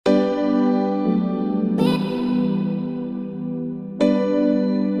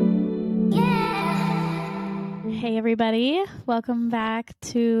Hey, everybody. Welcome back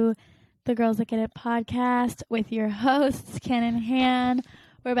to the Girls That Get It podcast with your hosts, Ken and Han.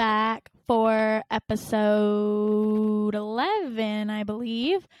 We're back for episode 11, I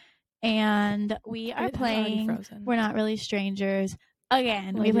believe. And we are playing We're Not Really Strangers.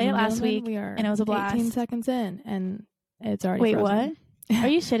 Again, we played it last week, and it was a blast. 18 seconds in, and it's already frozen. Wait, what? Are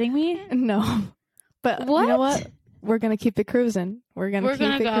you shitting me? No. But what? You know what? We're going to keep it cruising. We're going to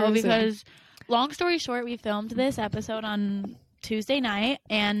go because, long story short, we filmed this episode on Tuesday night,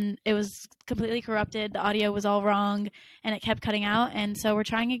 and it was completely corrupted. The audio was all wrong, and it kept cutting out. And so we're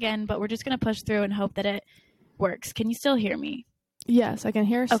trying again, but we're just going to push through and hope that it works. Can you still hear me? Yes, I can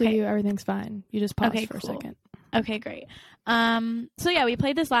hear, see okay. you. Everything's fine. You just paused for cool. a second. Okay, great. So yeah, we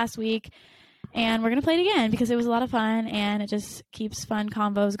played this last week, and we're going to play it again because it was a lot of fun, and it just keeps fun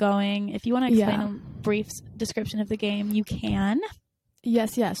combos going. If you want to explain a brief description of the game, you can.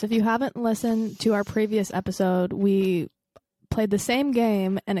 Yes. If you haven't listened to our previous episode, we played the same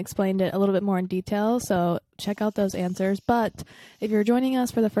game and explained it a little bit more in detail, so check out those answers. But if you're joining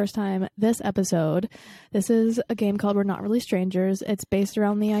us for the first time this episode, this is a game called We're Not Really Strangers. It's based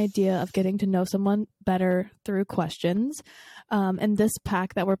around the idea of getting to know someone better through questions. And this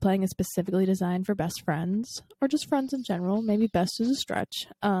pack that we're playing is specifically designed for best friends, or just friends in general. Maybe best is a stretch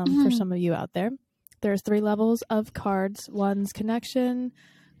for some of you out there. There's 3 levels of cards. One's connection,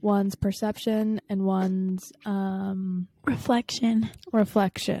 one's perception, and one's reflection.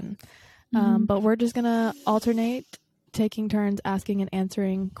 But we're just going to alternate taking turns asking and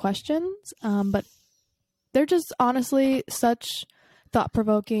answering questions. But they're just honestly such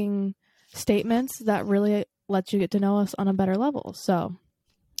thought-provoking statements that really let you get to know us on a better level. So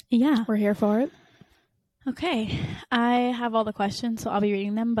yeah, we're here for it. Okay. I have all the questions, so I'll be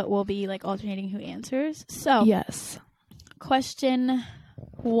reading them, but we'll be like alternating who answers. So yes. Question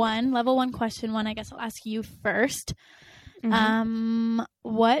 1, level 1, question 1. I guess I'll ask you first. Mm-hmm.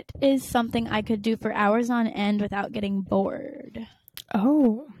 What is something I could do for hours on end without getting bored?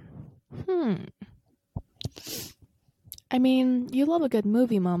 Oh. I mean, you love a good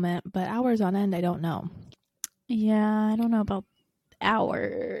movie moment, but hours on end, I don't know. Yeah, I don't know about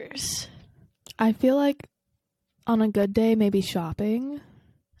hours. I feel like on a good day, maybe shopping.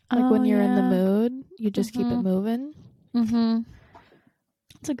 Like when you're in the mood, you just keep it moving. Mm-hmm.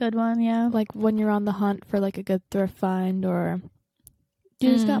 It's a good one, yeah. Like when you're on the hunt for like a good thrift find, or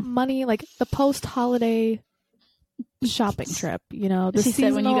you just got money, like the post-holiday shopping trip, you know, the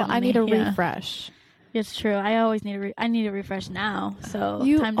seasonal, when you got money, I need a refresh. It's true. I always need I need a refresh now. So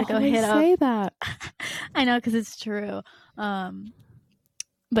you time to go hit up. You say that. I know, because it's true.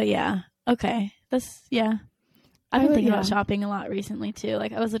 But yeah. Okay. I've been thinking about shopping a lot recently too.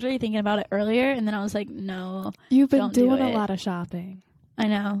 Like I was literally thinking about it earlier, and then I was like, no. You've been doing a lot of shopping. I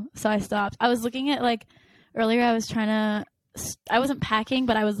know. So I stopped. I was looking at like earlier. I was trying to. I wasn't packing,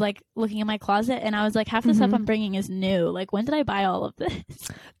 but I was like looking in my closet, and I was like, half the stuff I'm bringing is new. Like, when did I buy all of this?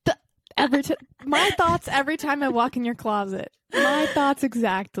 My thoughts every time I walk in your closet. My thoughts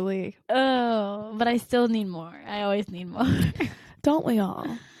exactly. Oh, but I still need more. I always need more. Don't we all?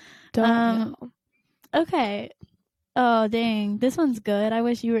 Don't we all? Okay. Oh, dang. This one's good. I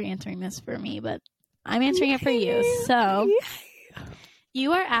wish you were answering this for me, but I'm answering it for you. So,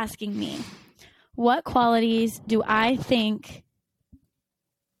 you are asking me, what qualities do I think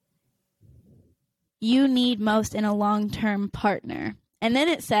you need most in a long-term partner? And then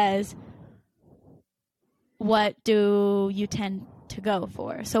it says, what do you tend to go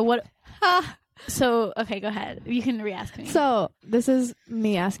for? So what... So, okay, go ahead. You can re-ask me. So, this is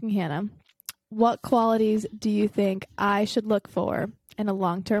me asking Hannah. What qualities do you think I should look for in a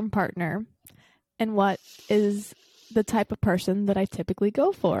long-term partner? And what is the type of person that I typically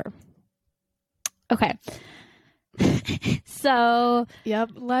go for? Okay. So... Yep,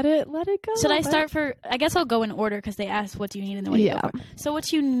 let it go. Should I start for... I guess I'll go in order because they asked what do you need and then what do you go for. So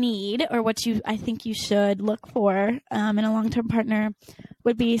what you need, or what I think you should look for in a long-term partner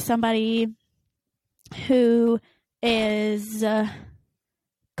would be somebody who is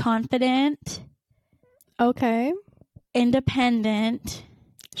confident. Okay. Independent.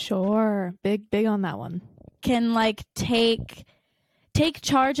 Sure. Big on that one. Can like take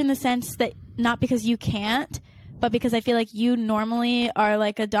charge in the sense that not because you can't, but because I feel like you normally are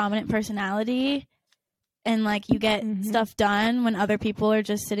like a dominant personality and like you get stuff done when other people are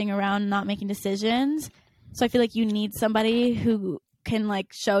just sitting around not making decisions. So I feel like you need somebody who can like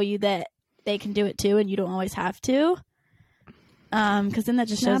show you that they can do it too and you don't always have to. Because then that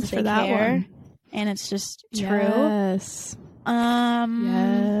just shows that they care. And it's just true. Yes.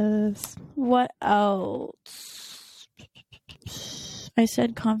 Yes. What else? I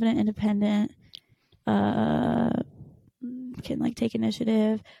said confident, independent. can like take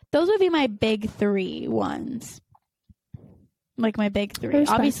initiative. Those would be my big 3 ones. Like my big 3. Respect.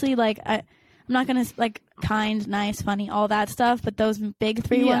 Obviously, like I'm not gonna like kind, nice, funny, all that stuff, but those big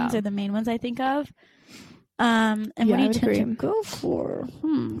 3 ones are the main ones I think of. And what do you tend to go for?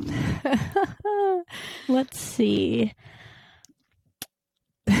 Let's see.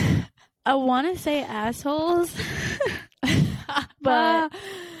 I want to say assholes, but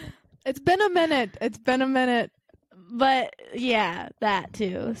it's been a minute. But yeah, that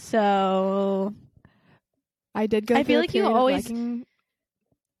too. So I did go. I feel like you always liking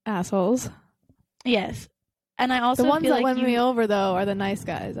assholes. Yes, and I also the ones feel that like win me over though are the nice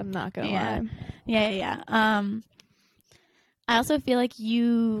guys. I'm not gonna lie. Yeah. I also feel like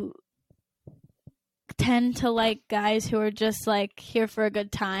you tend to like guys who are just like here for a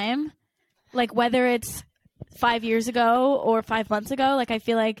good time, like whether it's 5 years ago or 5 months ago. Like I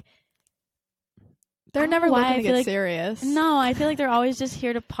feel like they're never looking to get serious. No, I feel like they're always just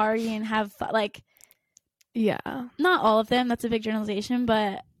here to party and have fun. Like, yeah, not all of them. That's a big generalization,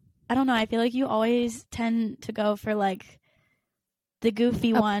 but I don't know. I feel like you always tend to go for like the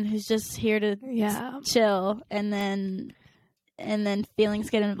goofy one who's just here to chill, and then feelings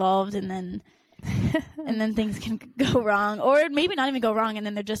get involved, and then things can go wrong, or maybe not even go wrong, and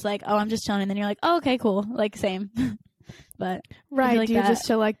then they're just like, oh, I'm just chilling, and then you're like, oh, okay, cool, like same. But right, like do you just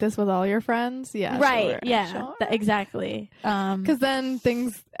chill like this with all your friends? Yeah, right, sure, yeah, sure. Exactly. Because then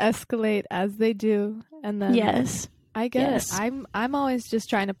things escalate as they do, and then yes, I get it. I'm always just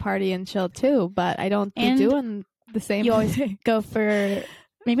trying to party and chill too, but I don't be doing the same. You always go for,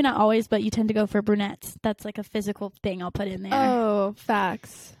 maybe not always, but you tend to go for brunettes. That's like a physical thing I'll put in there. Oh,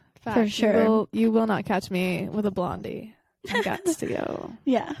 facts. For sure. You will not catch me with a blondie. I got to go.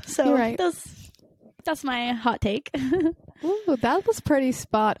 Yeah, so you're right. That's my hot take. Ooh, that was pretty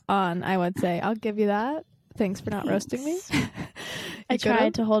spot on, I would say. I'll give you that. Thanks for not roasting me. I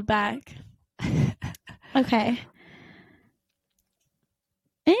tried to hold back. Okay.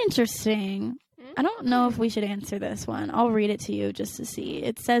 Interesting. I don't know if we should answer this one. I'll read it to you just to see.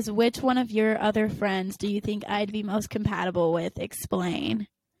 It says, which one of your other friends do you think I'd be most compatible with? Explain.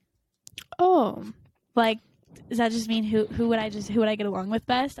 Oh. Like, does that just mean who would I get along with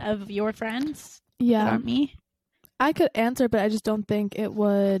best of your friends? Yeah. That aren't me? I could answer, but I just don't think it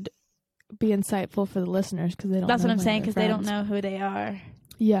would be insightful for the listeners because they don't That's know what I'm saying, because they don't know who they are.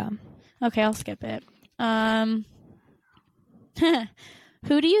 Yeah. Okay, I'll skip it.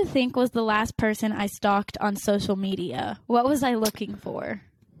 Who do you think was the last person I stalked on social media? What was I looking for?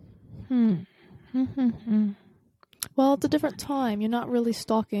 Well, it's a different time. You're not really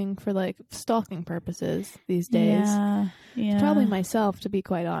stalking for like stalking purposes these days. Yeah. It's probably myself, to be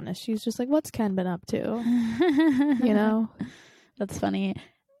quite honest. She's just like, what's Ken been up to? You know? That's funny.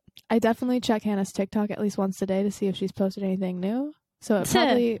 I definitely check Hannah's TikTok at least once a day to see if she's posted anything new. So it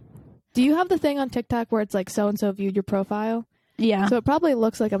probably... Do you have the thing on TikTok where it's like so-and-so viewed your profile? Yeah. So it probably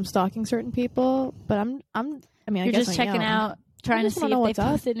looks like I'm stalking certain people, but I You're guess just checking out, trying to see if they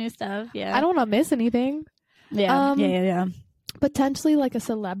posted new stuff. Yeah. I don't want to miss anything. Yeah. Yeah. Potentially like a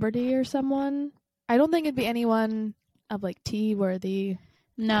celebrity or someone. I don't think it'd be anyone of like tea-worthy.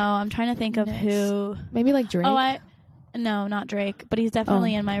 No, I'm trying to think of who. Maybe like Drake. No, not Drake, but he's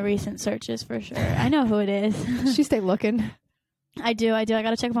definitely in my recent searches for sure. I know who it is. She stay looking. I do. I got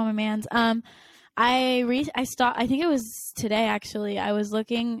to check up on my mans. I stopped. I think it was today actually. I was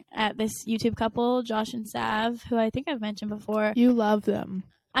looking at this YouTube couple, Josh and Sav, who I think I've mentioned before. You love them.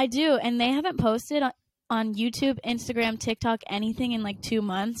 I do, and they haven't posted on YouTube, Instagram, TikTok, anything in like 2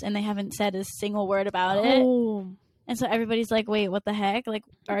 months, and they haven't said a single word about it. And so everybody's like, "Wait, what the heck? Like,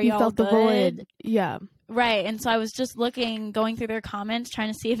 are y'all felt good?" The void? Yeah. Right, and so I was just going through their comments,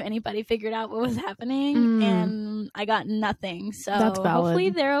 trying to see if anybody figured out what was happening, and I got nothing. So that's valid.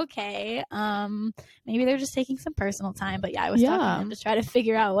 Hopefully they're okay. Maybe they're just taking some personal time. But yeah, I was talking to them to try to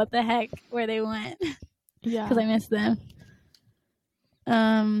figure out what the heck, where they went. Yeah, because I missed them.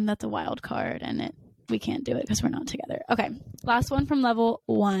 That's a wild card, and we can't do it because we're not together. Okay, last one from level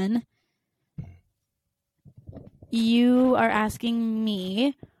 1. You are asking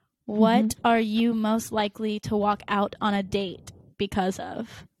me, what are you most likely to walk out on a date because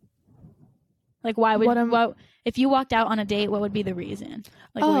of? Like, why would if you walked out on a date, what would be the reason?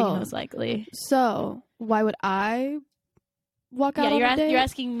 Like, what are you most likely? So, why would I walk out on a date? You're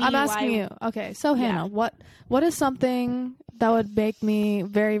asking me. I'm asking you. Okay, so Hannah, what is something that would make me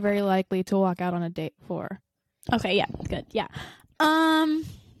very, very likely to walk out on a date for? Okay, yeah, good, yeah.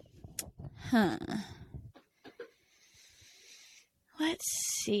 Let's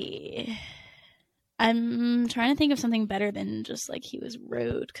see. I'm trying to think of something better than just like he was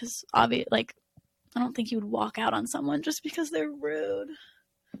rude, because obviously, like, I don't think you would walk out on someone just because they're rude.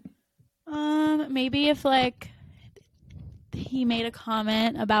 Maybe if like he made a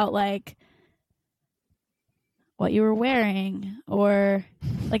comment about like what you were wearing, or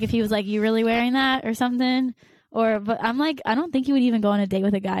like if he was like, you really wearing that or something, but I'm like, I don't think you would even go on a date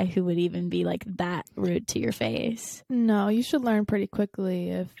with a guy who would even be like that rude to your face. No, you should learn pretty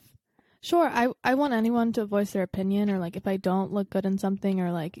quickly. Sure, I want anyone to voice their opinion, or like if I don't look good in something,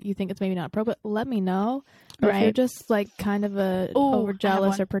 or like you think it's maybe not appropriate, let me know. But if you're just like kind of a over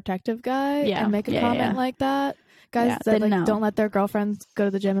jealous or protective guy and make a comment like that, guys that like don't let their girlfriends go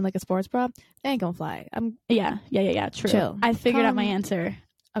to the gym in like a sports bra, they ain't gonna fly. True. Chill. I figured out my answer.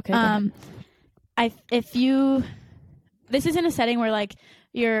 Okay. This is in a setting where like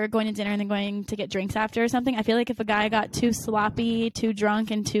you're going to dinner and then going to get drinks after or something. I feel like if a guy got too sloppy, too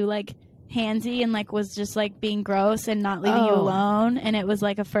drunk, and too like handsy and like was just like being gross and not leaving you alone, and it was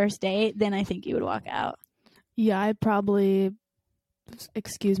like a first date, then I think you would walk out. Yeah, I'd probably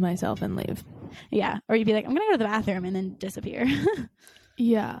excuse myself and leave. Yeah, or you'd be like, I'm gonna go to the bathroom, and then disappear.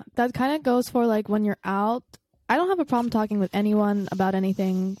 Yeah, that kind of goes for like when you're out. I don't have a problem talking with anyone about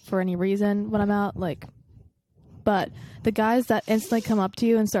anything for any reason when I'm out, like, but the guys that instantly come up to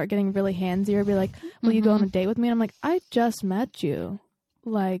you and start getting really handsy or be like, will you go on a date with me? And I'm like, I just met you.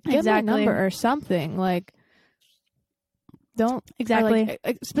 Like, get my number or something. Like, don't. Exactly.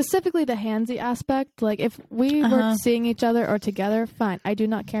 Like, specifically the handsy aspect. Like, if we were seeing each other or together, fine. I do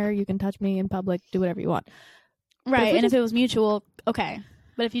not care. You can touch me in public. Do whatever you want. Right. And if it was mutual, okay.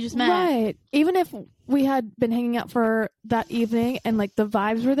 But if you just met. Right. Even if we had been hanging out for that evening and, like, the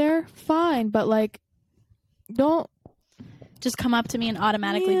vibes were there, fine. But, like, don't just come up to me and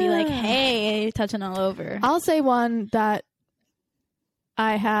automatically be like, hey, touching all over. I'll say one that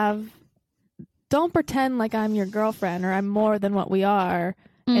I have. Don't pretend like I'm your girlfriend or I'm more than what we are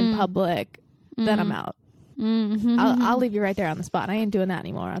in public. Then I'm out. I'll leave you right there on the spot. I ain't doing that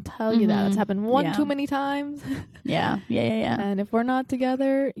anymore. I'll tell you that. It's happened too many times. Yeah. And if we're not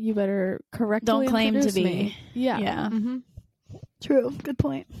together, you better correctly don't claim to be. Me. Yeah. True. Good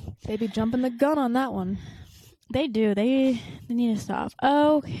point. They be jumping the gun on that one. They do. They need to stop.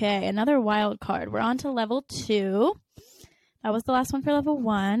 Okay, another wild card. We're on to level 2. That was the last one for level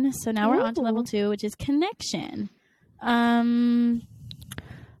 1. So now we're on to level 2, which is connection.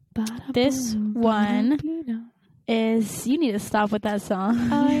 This one is... You need to stop with that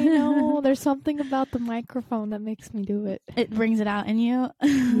song. I know. There's something about the microphone that makes me do it. It brings it out in you?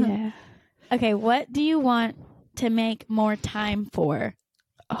 Yeah. Okay, what do you want to make more time for?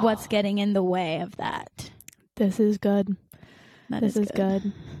 What's getting in the way of that? This is good. This is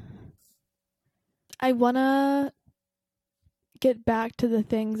good. I want to get back to the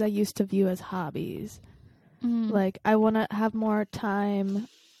things I used to view as hobbies. Like, I want to have more time,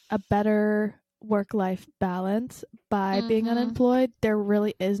 a better work-life balance. By being unemployed, there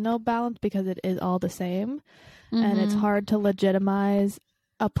really is no balance because it is all the same. And it's hard to legitimize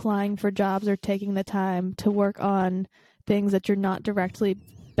applying for jobs or taking the time to work on things that you're not directly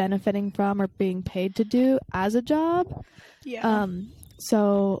benefiting from or being paid to do as a job.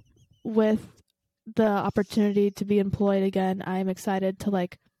 So with the opportunity to be employed again, I'm excited to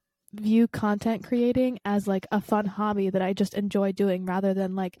like view content creating as like a fun hobby that I just enjoy doing rather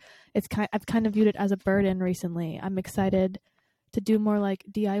than like I've kind of viewed it as a burden recently. I'm excited to do more like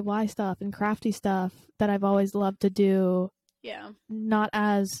DIY stuff and crafty stuff that I've always loved to do. Yeah. Not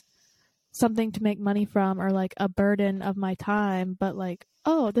as something to make money from or like a burden of my time, but like,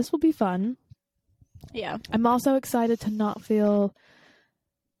 oh, this will be fun. Yeah. I'm also excited to not feel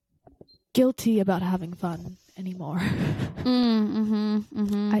guilty about having fun anymore.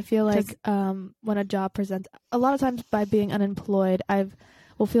 I feel like when a job presents, a lot of times by being unemployed,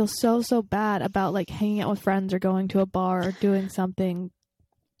 will feel so bad about like hanging out with friends or going to a bar or doing something.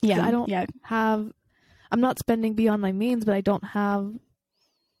 Yeah. I don't have, I'm not spending beyond my means, but I don't have,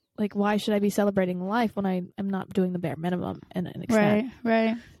 like, why should I be celebrating life when I am not doing the bare minimum in an extent?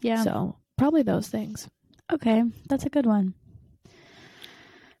 Right. Yeah. So probably those things. Okay. That's a good one.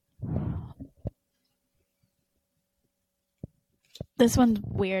 This one's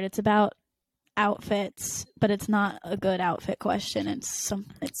weird. It's about outfits, but it's not a good outfit question. It's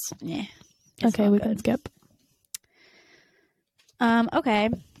okay, we can skip. Okay.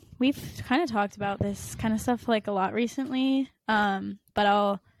 We've kind of talked about this kind of stuff like a lot recently. But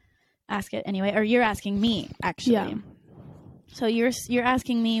I'll ask it anyway. Or you're asking me, actually. Yeah. So you're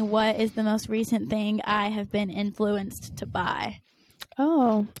asking me what is the most recent thing I have been influenced to buy.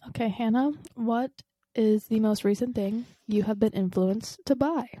 Oh, okay, Hannah. What is the most recent thing you have been influenced to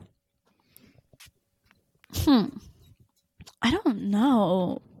buy? I don't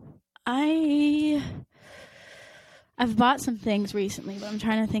know. I've bought some things recently, but I'm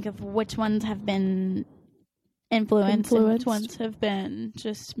trying to think of which ones have been influenced and which ones have been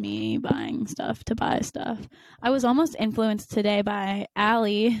just me buying stuff to buy stuff. I was almost influenced today by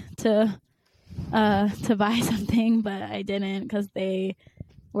Allie to buy something, but I didn't because they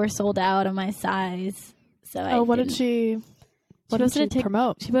were sold out of my size. So what did she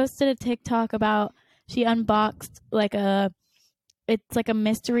promote? She posted a TikTok about she unboxed it's like a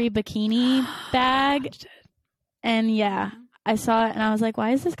mystery bikini bag. And yeah, I saw it and I was like,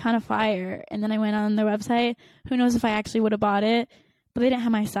 why is this kind of fire? And then I went on their website. Who knows if I actually would have bought it, but they didn't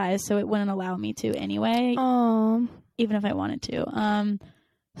have my size, so it wouldn't allow me to anyway, even if I wanted to.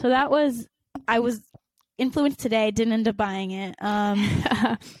 So I was influenced today, didn't end up buying it.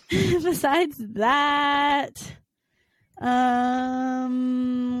 Besides that,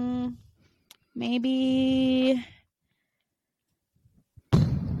 maybe, I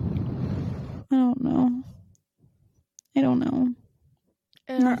don't know.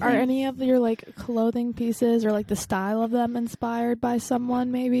 Are any of your like clothing pieces or like the style of them inspired by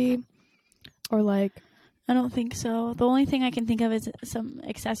someone maybe? Or like, I don't think so. The only thing I can think of is some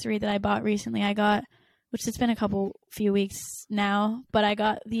accessory that I bought recently. Which it's been few weeks now, but I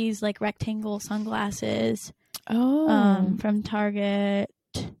got these like rectangle sunglasses from Target,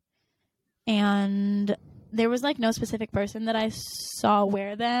 and there was like no specific person that I saw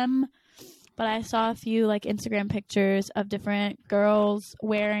wear them, but I saw a few like Instagram pictures of different girls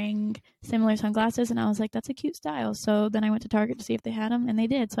wearing similar sunglasses, and I was like, that's a cute style. So then I went to Target to see if they had them, and they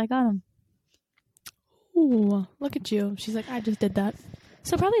did, so I got them. Ooh, look at you. She's like, I just did that.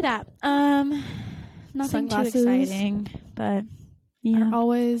 So probably that. Nothing Sunglasses too exciting, but yeah. Are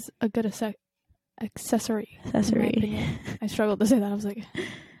always a good accessory. I struggled to say that. I was like,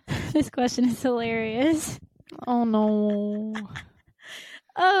 this question is hilarious. Oh no.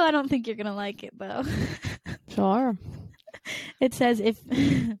 Oh, I don't think you're gonna like it though. Sure. It says if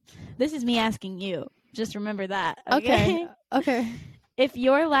this is me asking you, just remember that. Okay. If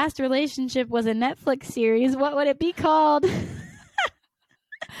your last relationship was a Netflix series, what would it be called?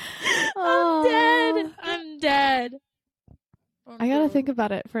 I'm dead. I gotta think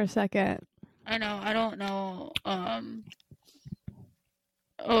about it for a second. I know. I don't know. I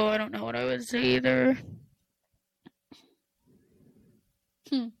don't know what I would say either.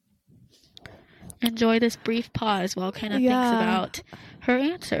 Enjoy this brief pause while Kenna thinks about her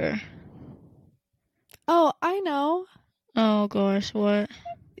answer. Oh, I know. Oh gosh, what?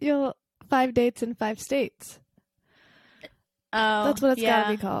 5 dates in 5 states. Oh, that's what it's gotta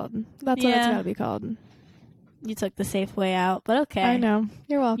be called. That's what it's gotta be called. You took the safe way out, but okay. I know.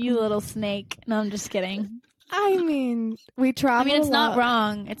 You're welcome. You little snake. No, I'm just kidding. I mean, we travel. I mean, it's not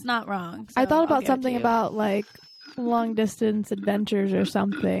wrong. It's not wrong. So I thought about something about like long distance adventures or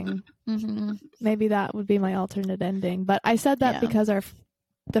something. Mm-hmm. Maybe that would be my alternate ending. But I said that because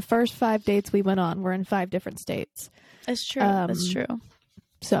the first 5 dates we went on were in 5 different states. That's true. That's true.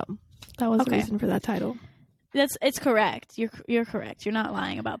 So that was the reason for that title. It's correct. You're correct. You're not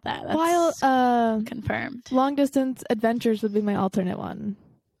lying about that. That's confirmed. Long distance adventures would be my alternate one.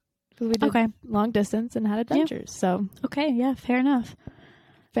 We did long distance and had adventures. So fair enough.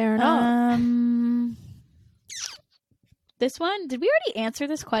 This one, did we already answer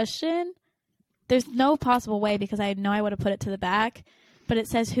this question? There's no possible way because I know I would have put it to the back. But it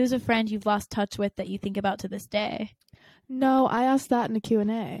says, who's a friend you've lost touch with that you think about to this day? No, I asked that in the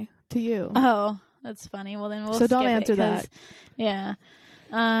Q&A to you. Oh, that's funny. Well, then we'll So don't skip answer that. Yeah.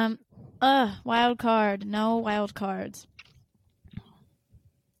 Wild card. No wild cards.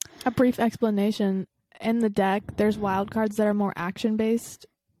 A brief explanation. In the deck, there's wild cards that are more action-based.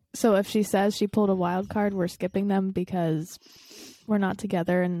 So if she says she pulled a wild card, we're skipping them because we're not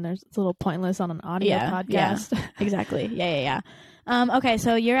together and it's a little pointless on an audio podcast. Yeah. Exactly. Yeah. Okay,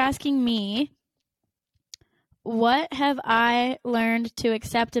 so you're asking me, what have I learned to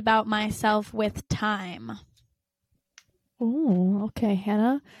accept about myself with time? Oh, okay,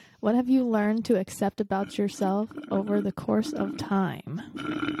 Hannah. What have you learned to accept about yourself over the course of time?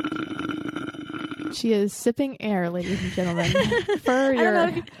 She is sipping air, ladies and gentlemen, for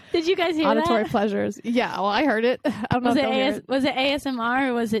your did you guys hear auditory that? pleasures. Yeah, well, I heard it. I don't know was it ASMR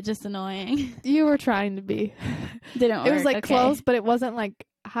or was it just annoying? You were trying to be. Didn't work. It was like close, but it wasn't like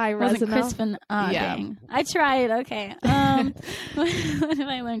high res enough. Crisp and dang. I tried. Okay. What have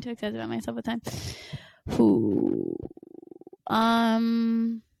I learned to accept about myself with time?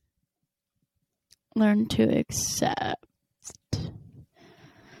 Learn to accept.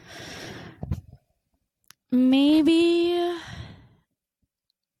 Maybe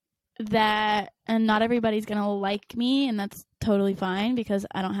that, and not everybody's going to like me, and that's totally fine because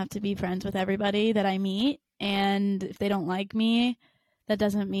I don't have to be friends with everybody that I meet. And if they don't like me, that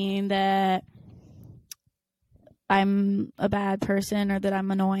doesn't mean that I'm a bad person or that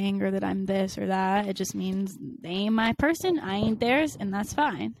I'm annoying or that I'm this or that. It just means they ain't my person, I ain't theirs, and that's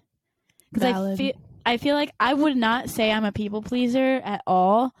fine. Because I feel like I would not say I'm a people pleaser at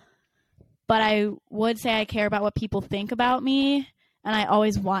all, but I would say I care about what people think about me, and I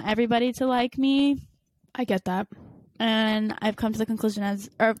always want everybody to like me. I get that. And I've come to the conclusion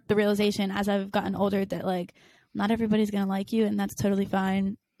or the realization as I've gotten older that, like, not everybody's going to like you, and that's totally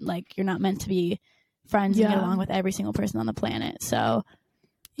fine. Like, you're not meant to be friends and get along with every single person on the planet. So,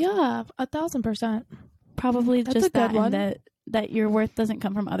 yeah, 1,000%. Probably that's just a good one. that your worth doesn't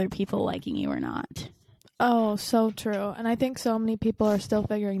come from other people liking you or not. Oh, so true. And I think so many people are still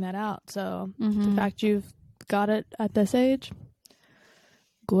figuring that out. So the fact you've got it at this age,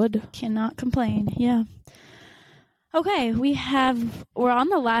 good. Cannot complain. Yeah. Okay, we're on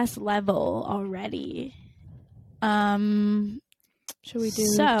the last level already. Should we do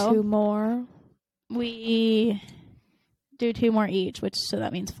 2 more? We do 2 more each, so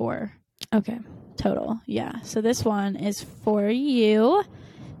that means 4. Okay. Total. Yeah. So this one is for you.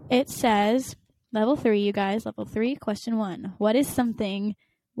 It says, level 3, you guys. Level 3, question 1. What is something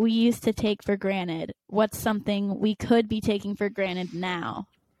we used to take for granted? What's something we could be taking for granted now?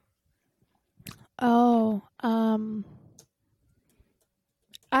 Oh,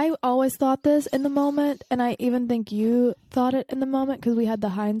 I always thought this in the moment, and I even think you thought it in the moment because we had the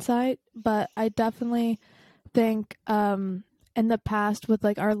hindsight, but I definitely think in the past with,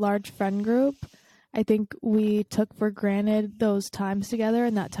 like, our large friend group, I think we took for granted those times together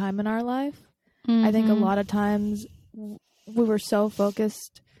and that time in our life. Mm-hmm. I think a lot of times we were so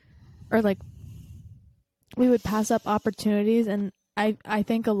focused, or, like, we would pass up opportunities, and I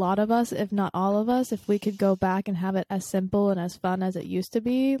think a lot of us, if not all of us, if we could go back and have it as simple and as fun as it used to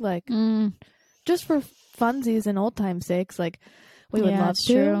be, like, just for funsies and old time's sakes, like, we would love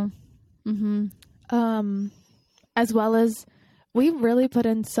to. True. Mm-hmm. As well as we really put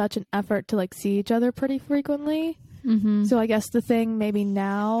in such an effort to, like, see each other pretty frequently. Mm-hmm. So I guess the thing maybe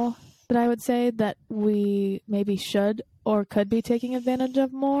now that I would say that we maybe should or could be taking advantage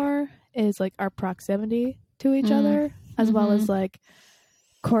of more is, like, our proximity to each other, as well as, like,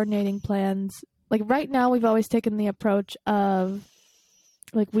 coordinating plans. Like, right now we've always taken the approach of,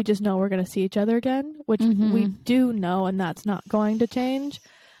 like, we just know we're going to see each other again, which we do know, and that's not going to change.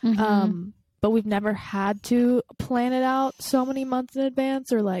 But we've never had to plan it out so many months in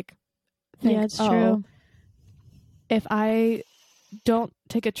advance, or, like, think, it's true. If I don't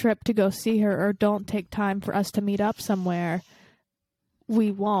take a trip to go see her or don't take time for us to meet up somewhere, we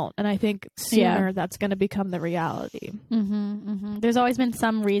won't. And I think sooner that's going to become the reality. There's always been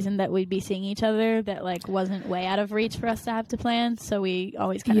some reason that we'd be seeing each other that, like, wasn't way out of reach for us to have to plan. So we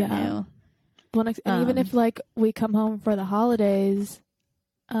always kind of knew. Well, and even if, like, we come home for the holidays,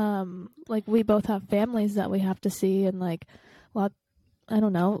 like, we both have families that we have to see, and, like, I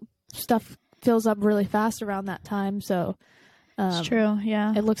don't know, stuff fills up really fast around that time. So it's true.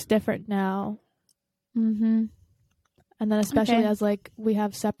 Yeah. It looks different now. And then especially as, like, we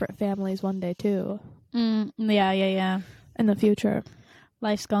have separate families one day too. Yeah. In the future.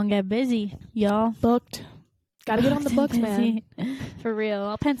 Life's gonna get busy, y'all. Booked. Gotta get on the books, man. For real.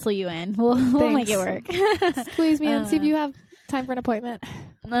 I'll pencil you in. We'll make it work. Squeeze me in. See if you have time for an appointment.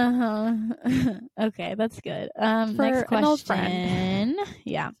 Okay, that's good. For next question. An old friend.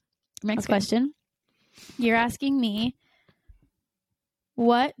 Yeah. Next question. You're asking me,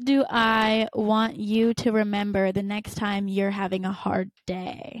 what do I want you to remember the next time you're having a hard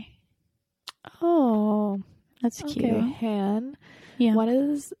day? Oh, that's cute. Okay, Han. Yeah. What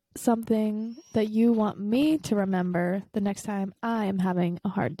is something that you want me to remember the next time I am having a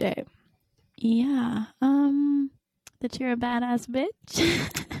hard day? Yeah. That you're a badass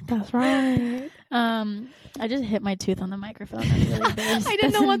bitch. That's right. I just hit my tooth on the microphone. That's really embarrassing. I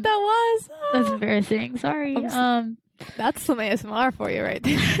didn't know what that was. That's embarrassing. Sorry. That's some ASMR for you right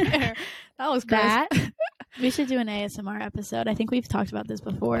there. That was great. We should do an ASMR episode. I think we've talked about this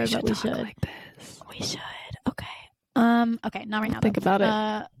before, but we should. Like this. We should. Okay. Okay, not right now. Think about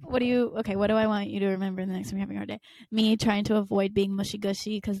it. What do I want you to remember the next time you're having a hard day? Me trying to avoid being mushy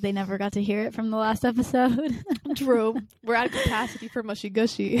gushy because they never got to hear it from the last episode. True. We're out of capacity for mushy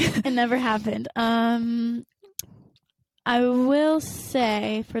gushy. It never happened. I will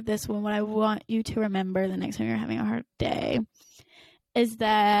say for this one, what I want you to remember the next time you're having a hard day is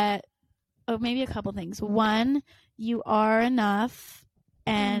that, maybe a couple things. One, you are enough,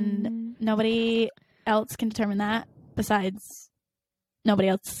 and nobody else can determine that besides nobody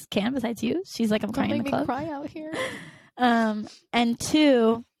else can besides you. She's like, I'm crying in the club. Cry out here. And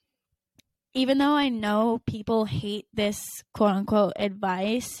 2, even though I know people hate this quote unquote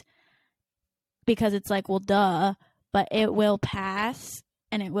advice because it's like, well, duh, but it will pass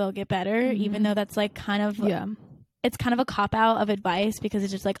and it will get better, even though that's like kind of, it's kind of a cop out of advice because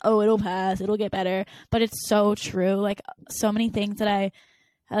it's just like, oh, it'll pass, it'll get better. But it's so true. Like so many things that I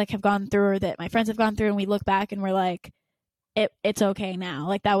like have gone through or that my friends have gone through, and we look back and we're like, it's okay now.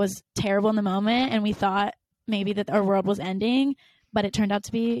 Like that was terrible in the moment, and we thought maybe that our world was ending, but it turned out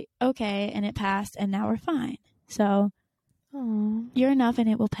to be okay, and it passed, and now we're fine. So you're enough and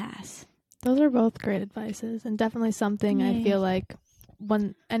it will pass. Those are both great advices, and definitely something I feel like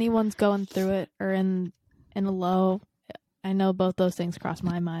when anyone's going through it or in a low, I know both those things cross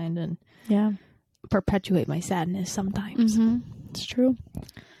my mind and perpetuate my sadness sometimes. It's true.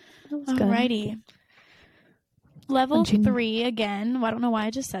 Alrighty. Level 3 again. Well, I don't know why I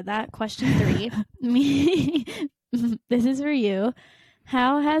just said that. Question 3. This is for you.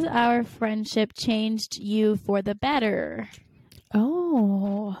 How has our friendship changed you for the better?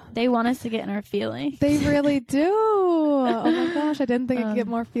 Oh. They want us to get in our feelings. They really do. Oh my gosh, I didn't think I'd get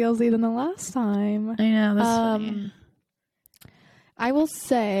more feelsy than the last time. I know, that's funny. I will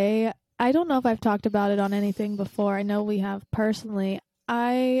say, I don't know if I've talked about it on anything before. I know we have personally.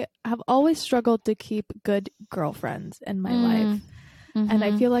 I have always struggled to keep good girlfriends in my life. And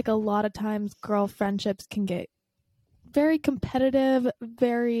I feel like a lot of times girl friendships can get very competitive,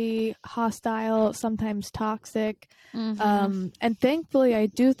 very hostile, sometimes toxic. And thankfully, I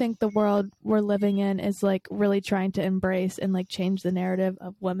do think the world we're living in is like really trying to embrace and like change the narrative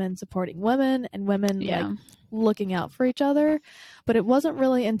of women supporting women and women like looking out for each other. But it wasn't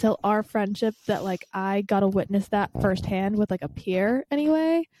really until our friendship that like I got to witness that firsthand with like a peer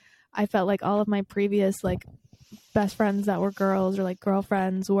anyway. I felt like all of my previous like best friends that were girls or like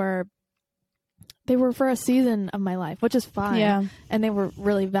girlfriends they were for a season of my life, which is fine. And they were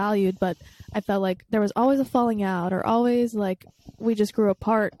really valued, but I felt like there was always a falling out or always like we just grew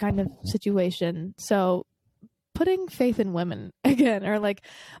apart kind of situation. So putting faith in women again, or like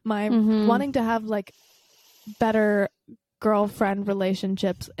my wanting to have like better girlfriend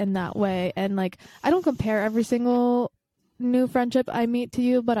relationships in that way. And like, I don't compare every single new friendship I meet to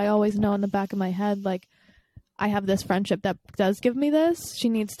you, but I always know in the back of my head, like, I have this friendship that does give me this. She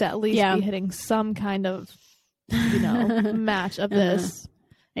needs to at least be hitting some kind of, match of this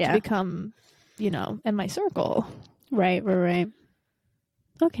to become, in my circle. Right.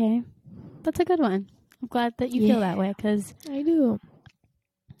 Okay. That's a good one. I'm glad that you feel that way, because I do.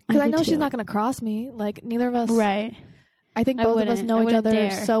 Because I know she's not going to cross me. Like, neither of us. Right. I think both of us know each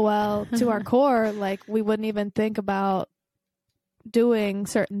other so well to our core. Like, we wouldn't even think about doing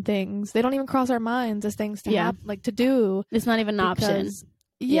certain things. They don't even cross our minds as things to happen, like to do. It's not even an option.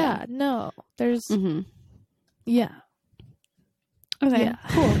 No. There's Okay,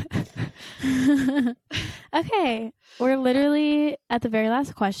 cool. Okay, we're literally at the very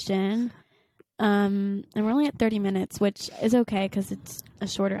last question, and we're only at 30 minutes, which is okay because it's a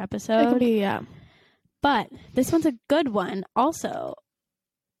shorter episode. It can be, but this one's a good one also.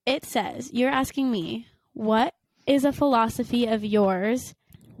 It says, you're asking me, what is a philosophy of yours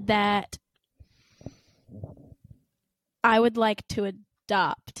that I would like to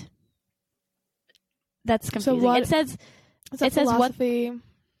adopt? That's confusing. So it says philosophy.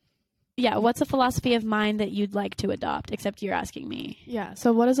 What's a philosophy of mine that you'd like to adopt? Except you're asking me. Yeah.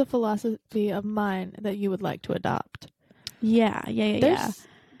 So what is a philosophy of mine that you would like to adopt? Yeah.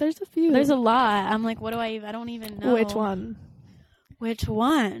 There's a few. There's a lot. I'm like, what do I don't even know. Which one?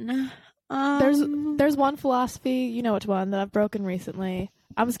 There's one philosophy, you know which one, that I've broken recently.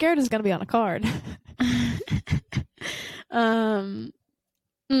 I'm scared it's going to be on a card.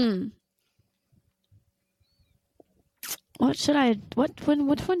 Which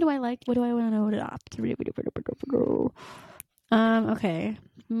one do I like? What do I want to adopt? Okay.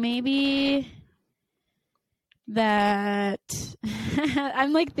 Maybe that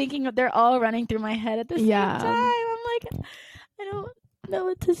I'm like thinking they're all running through my head at the same time. I'm like, I don't know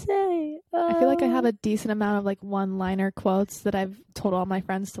what to say. I feel like I have a decent amount of like one-liner quotes that I've told all my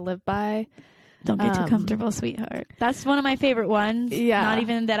friends to live by. Don't get too comfortable, sweetheart. That's one of my favorite ones. Yeah. Not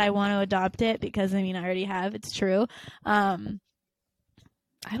even that I want to adopt it because I already have. It's true. I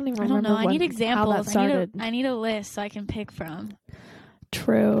don't even remember. I need examples. How that started. I need a list so I can pick from.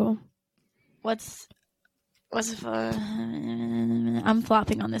 True. I'm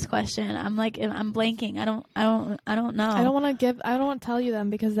flopping on this question. I'm blanking. I don't know. I don't want to tell you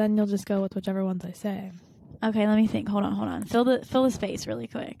them because then you'll just go with whichever ones I say. Okay, let me think. Hold on. Fill the space really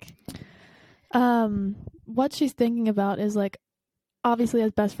quick. What she's thinking about is like obviously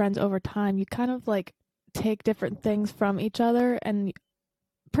as best friends over time, you kind of like take different things from each other and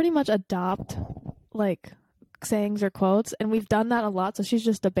pretty much adopt like sayings or quotes, and we've done that a lot. So she's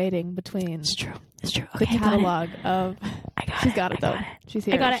just debating between It's true. It's true. the Okay, catalog of. She's got it though. She's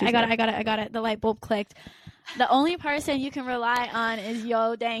here. I got it. The light bulb clicked. The only person you can rely on is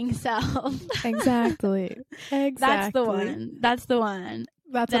your dang self. Exactly. That's the one. That's the one.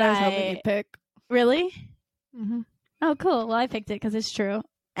 That's what I was hoping you'd pick. Really? Mm-hmm. Oh, cool. Well, I picked it because it's true.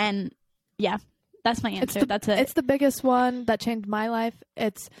 And yeah, that's my answer. That's it. It's the biggest one that changed my life.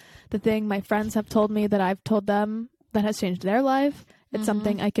 It's the thing my friends have told me that I've told them that has changed their life. It's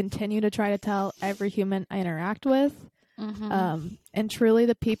something I continue to try to tell every human I interact with. And truly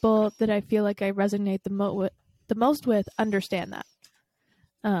the people that I feel like I resonate the most with understand that.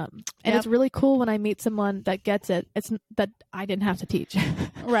 And it's really cool when I meet someone that gets it. It's that I didn't have to teach.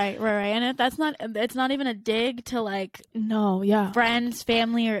 Right. And it's not even a dig to like friends,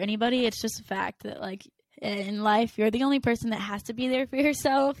 family, or anybody. It's just a fact that like in life, you're the only person that has to be there for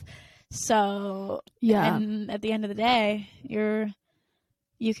yourself. So and at the end of the day,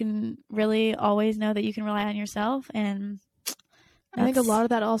 you can really always know that you can rely on yourself. And I think a lot of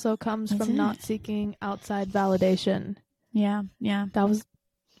that also comes from not seeking outside validation. Yeah. That was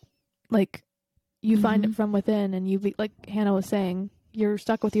like, you find it from within, and like Hannah was saying, you're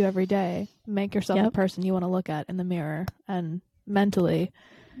stuck with you every day. Make yourself the person you want to look at in the mirror, and mentally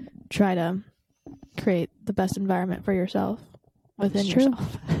try to create the best environment for yourself within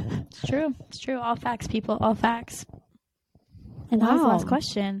yourself. It's true. All facts, people. All facts. And that was the last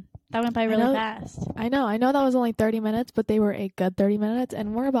question. That went by really fast. I know that was only 30 minutes, but they were a good 30 minutes,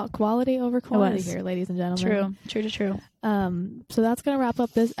 and we're about quality over quality here, ladies and gentlemen. True. So that's going to wrap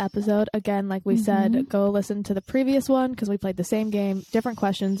up this episode. Again, like we said, go listen to the previous one because we played the same game, different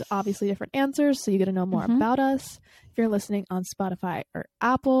questions, obviously different answers, so you get to know more about us. If you're listening on Spotify or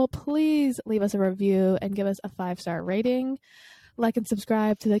Apple, please leave us a review and give us a 5-star rating. Like and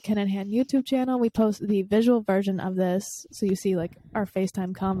subscribe to the Ken and Han YouTube channel. We post the visual version of this, so you see like our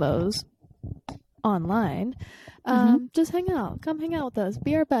FaceTime combos online. Just hang out. Come hang out with us.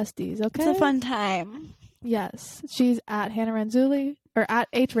 Be our besties, okay? It's a fun time. Yes. She's at Hannah Ranzulli, or at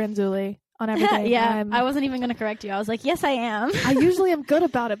H Ranzulli on everything. Yeah, I wasn't even going to correct you. I was like, yes, I am. I usually am good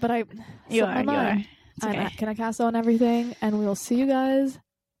about it, but You are. I'm at Can I Cast on everything, and we will see you guys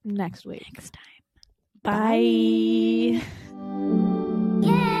next week. Next time. Bye.